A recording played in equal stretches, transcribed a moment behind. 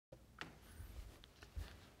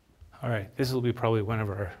All right, this will be probably one of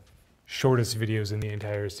our shortest videos in the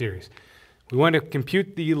entire series. We want to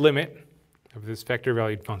compute the limit of this vector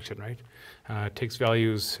valued function, right? It takes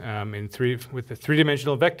values with the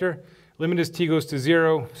three-dimensional vector. Limit as t goes to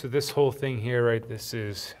 0. So this whole thing here, right, this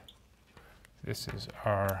is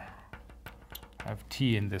r of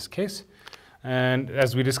t in this case. And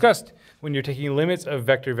as we discussed, when you're taking limits of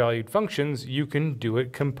vector valued functions, you can do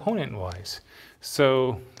it component-wise.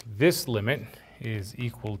 So this limit is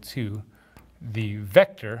equal to the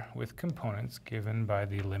vector with components given by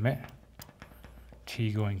the limit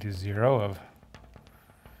t going to 0 of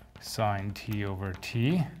sine t over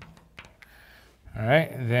t. All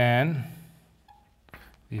right, then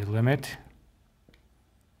the limit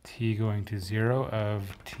t going to 0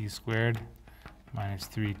 of t squared minus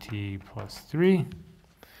 3t plus 3.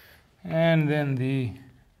 And then the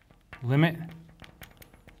limit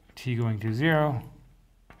t going to 0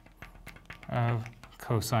 of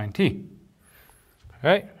cosine t. All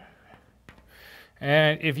right?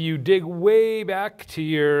 And if you dig way back to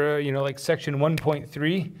your, like section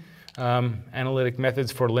 1.3, analytic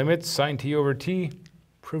methods for limits, sine t over t,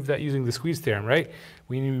 prove that using the squeeze theorem, right?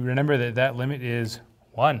 We need to remember that that limit is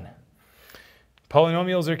 1.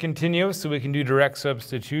 Polynomials are continuous, so we can do direct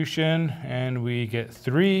substitution, and we get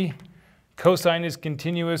 3. Cosine is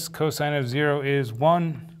continuous, cosine of 0 is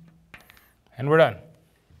 1, and we're done.